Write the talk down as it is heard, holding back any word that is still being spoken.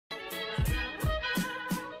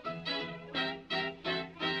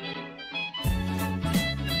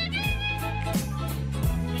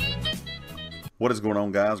What is going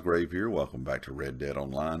on, guys? Grave here. Welcome back to Red Dead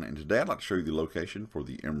Online, and today I'd like to show you the location for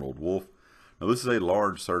the Emerald Wolf. Now, this is a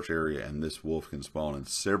large search area, and this wolf can spawn in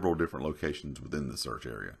several different locations within the search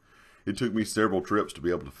area. It took me several trips to be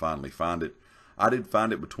able to finally find it. I did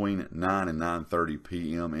find it between 9 and 9:30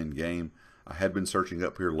 p.m. in game. I had been searching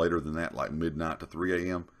up here later than that, like midnight to 3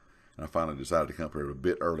 a.m., and I finally decided to come up here a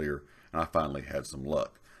bit earlier, and I finally had some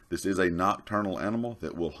luck. This is a nocturnal animal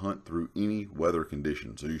that will hunt through any weather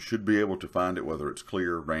condition, so you should be able to find it whether it's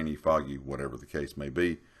clear, rainy, foggy, whatever the case may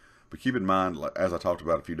be. But keep in mind, as I talked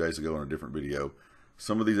about a few days ago in a different video,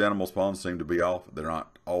 some of these animal spawns seem to be off. They're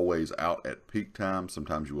not always out at peak times.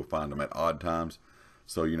 Sometimes you will find them at odd times.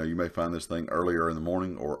 So, you may find this thing earlier in the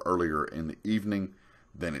morning or earlier in the evening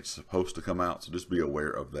than it's supposed to come out. So just be aware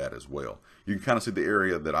of that as well. You can kind of see the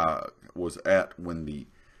area that I was at when the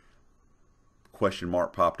question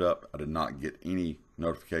mark popped up. I did not get any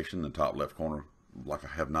notification in the top left corner, like I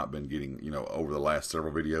have not been getting, over the last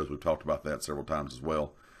several videos. We've talked about that several times as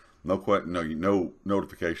well. No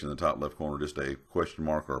notification in the top left corner, just a question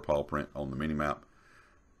mark or a paw print on the mini map.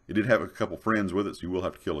 It did have a couple friends with it, so you will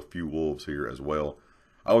have to kill a few wolves here as well.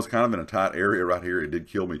 I was kind of in a tight area right here. It did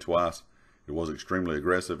kill me twice. It was extremely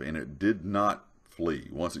aggressive, and it did not flee.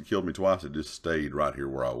 Once it killed me twice, it just stayed right here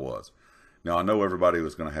where I was. Now, I know everybody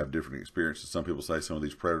was going to have different experiences. Some people say some of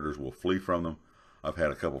these predators will flee from them. I've had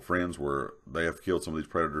a couple friends where they have killed some of these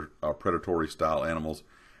predatory style animals,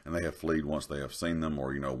 and they have fled once they have seen them,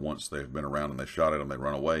 or once they have been around and they shot at them, they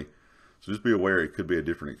run away. So just be aware, it could be a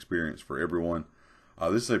different experience for everyone.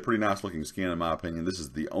 This is a pretty nice looking skin in my opinion. This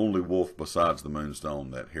is the only wolf besides the Moonstone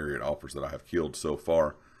that Harriet offers that I have killed so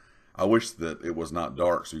far. I wish that it was not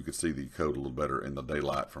dark so you could see the coat a little better in the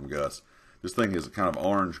daylight from Gus. This thing is kind of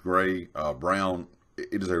orange, gray, brown.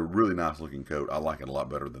 It is a really nice looking coat. I like it a lot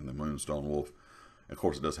better than the Moonstone Wolf. Of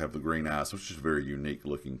course, it does have the green eyes, so it's just a very unique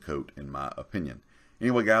looking coat in my opinion.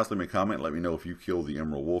 Anyway, guys, leave me a comment. Let me know if you've killed the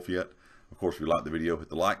Emerald Wolf yet. Of course, if you like the video, hit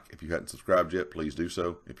the like. If you hadn't subscribed yet, please do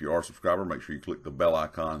so. If you are a subscriber, make sure you click the bell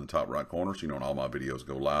icon in the top right corner so you know when all my videos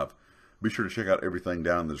go live. Be sure to check out everything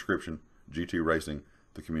down in the description, GT Racing,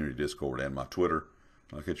 the community Discord, and my Twitter.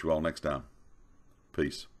 I'll catch you all next time.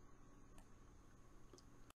 Peace.